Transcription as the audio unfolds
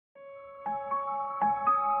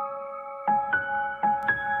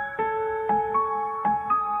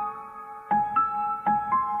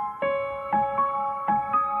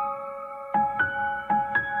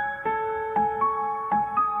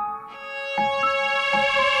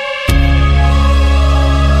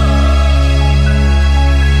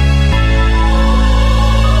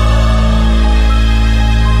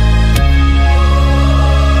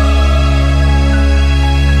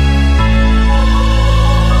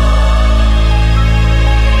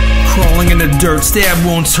dirt, stab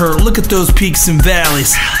wounds hurt. Look at those peaks and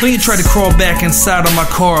valleys. Then you tried to crawl back inside of my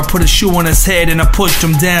car. I put a shoe on his head and I pushed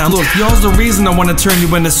him down. Look, y'all's the reason I wanna turn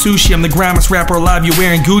you into sushi. I'm the grandest rapper alive. You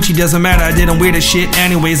wearing Gucci, doesn't matter. I didn't wear the shit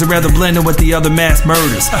anyways. I'd rather blend in with the other mass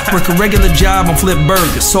murders. Work a regular job and flip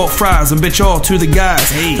burgers, salt fries, and bitch all to the guys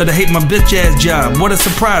that I hate my bitch ass job. What a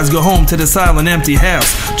surprise, go home to the silent empty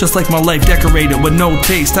house. Just like my life decorated with no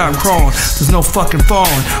taste. Stop crawling, there's no fucking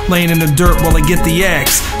falling. Laying in the dirt while I get the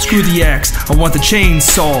axe. Screw the axe, I want the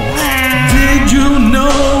chainsaw. Did you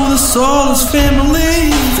know the soul is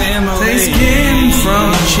family? Take skin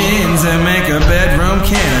from chins and make a bedroom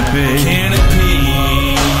canopy.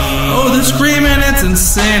 Oh, they're screaming, it's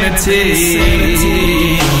insanity.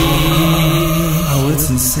 Oh, it's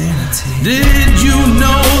insanity. Did you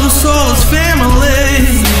know the soul is family?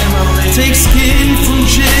 Take skin from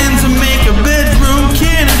chins and make a bedroom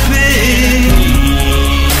canopy.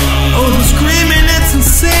 Oh, they're screaming, it's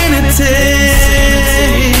insanity.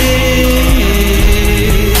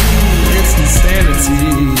 It's insanity.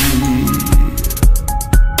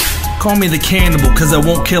 Call me the cannibal, cause I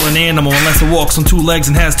won't kill an animal unless it walks on two legs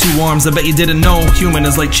and has two arms. I bet you didn't know human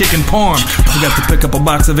is like chicken parm. Forgot to pick up a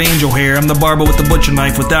box of angel hair. I'm the barber with the butcher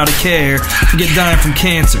knife without a care. Forget dying from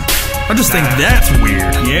cancer. I just think that's weird.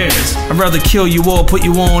 Yes. I'd rather kill you all, put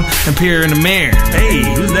you on, and peer in the mirror. Hey,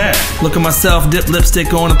 who's that? Look at myself, dip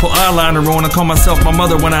lipstick on, and put eyeliner on. I call myself my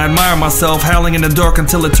mother when I admire myself, howling in the dark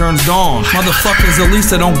until it turns dawn. Motherfuckers, at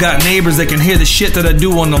least I don't got neighbors that can hear the shit that I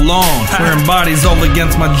do on the lawn. Wearing bodies all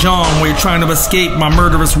against my jaw, where you're trying to escape my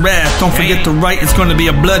murderous wrath. Don't forget to write, it's gonna be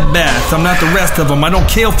a bloodbath. I'm not the rest of them, I don't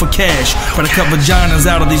kill for cash, but I cut vaginas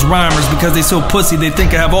out of these rhymers because they so pussy they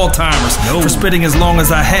think I have Alzheimer's. For spitting as long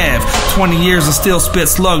as I have. 20 years and still spit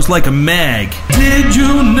slugs like a mag. Did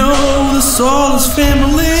you know the soul is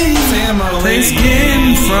family? Take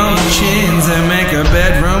skin from chins and make a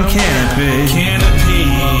bedroom canopy.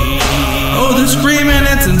 Oh, they're screaming,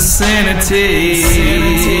 it's insanity.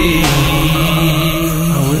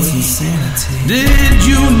 Oh, it's insanity. Did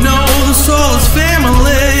you know the soul is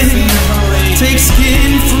family? Take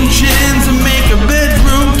skin from chins and make a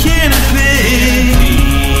bedroom canopy.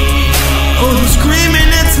 Oh, they're screaming,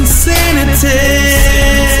 it's insanity.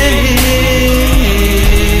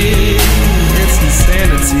 It's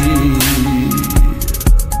insanity.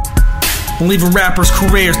 I'm leaving rappers'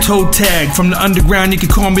 careers toe tagged. From the underground, you can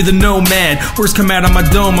call me the nomad. Words come out of my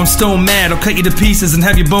dome, I'm stone mad. I'll cut you to pieces and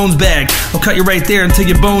have your bones bagged. I'll cut you right there until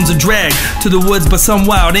your bones are dragged to the woods by some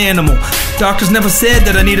wild animal. Doctors never said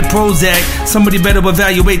that I needed Prozac. Somebody better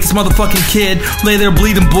evaluate this motherfucking kid. Lay there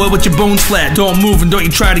bleeding, boy, with your bones flat. Don't move and don't you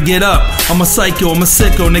try to get up. I'm a psycho, I'm a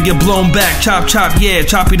sicko, and they get blown back. Chop, chop, yeah,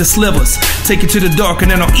 chop you to slivers. Take you to the dark and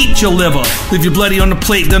then I'll eat your liver. Leave you bloody on the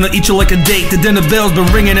plate, then I'll eat you like a date. The dinner bell's been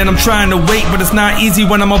ringing and I'm trying to wait, but it's not easy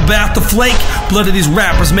when I'm about to flake. Blood of these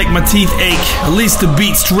rappers make my teeth ache. At least the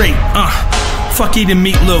beat straight. Fuck eating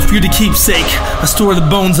meatloaf, you're the keepsake. I store the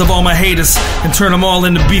bones of all my haters and turn them all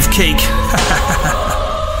into beefcake.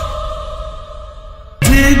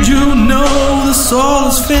 Did you know the soul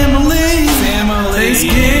is family? Take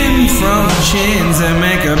skin from chins and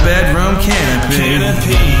make a bedroom canopy.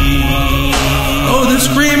 Oh, they're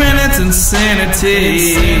screaming, it's insanity.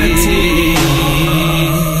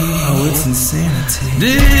 Oh, it's insanity.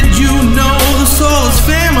 Did you